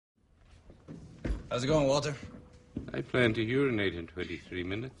How's it going, Walter? I plan to urinate in 23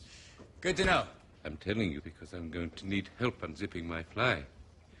 minutes. Good to know. I'm telling you because I'm going to need help unzipping my fly.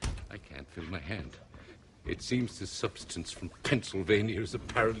 I can't feel my hand. It seems the substance from Pennsylvania is a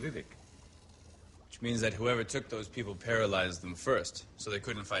paralytic. Which means that whoever took those people paralyzed them first, so they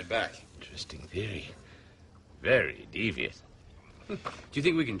couldn't fight back. Interesting theory. Very devious. Do you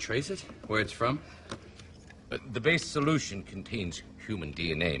think we can trace it? Where it's from? The base solution contains human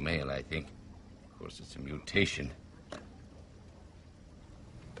DNA, male, I think. Of course, it's a mutation.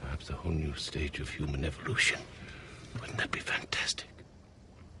 Perhaps a whole new stage of human evolution. Wouldn't that be fantastic?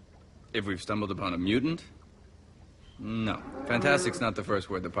 If we've stumbled upon a mutant? No. Fantastic's not the first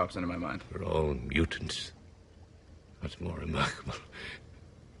word that pops into my mind. We're all mutants. What's more remarkable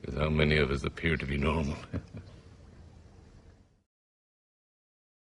is how many of us appear to be normal.